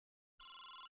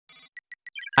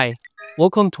Hi,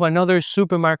 welcome to another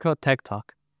Supermicro Tech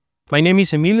Talk. My name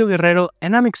is Emilio Guerrero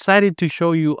and I'm excited to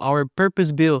show you our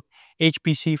purpose-built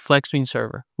HPC FlexTwin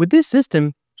server. With this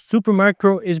system,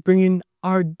 Supermicro is bringing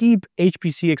our deep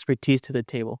HPC expertise to the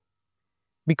table.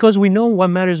 Because we know what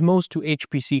matters most to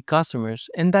HPC customers,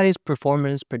 and that is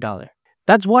performance per dollar.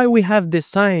 That's why we have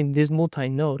designed this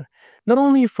multi-node, not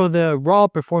only for the raw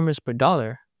performance per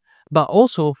dollar, but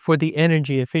also for the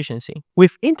energy efficiency.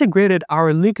 We've integrated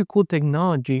our liquid-cooled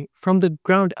technology from the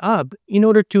ground up in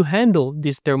order to handle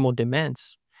these thermal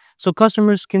demands, so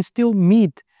customers can still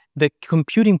meet the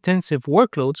compute-intensive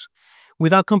workloads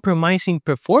without compromising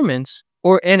performance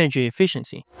or energy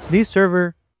efficiency. This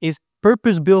server is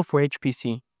purpose-built for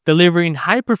HPC, delivering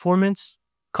high performance,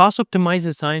 cost-optimized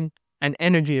design, and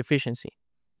energy efficiency.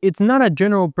 It's not a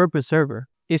general-purpose server.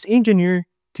 It's engineered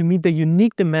to meet the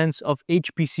unique demands of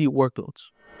HPC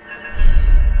workloads.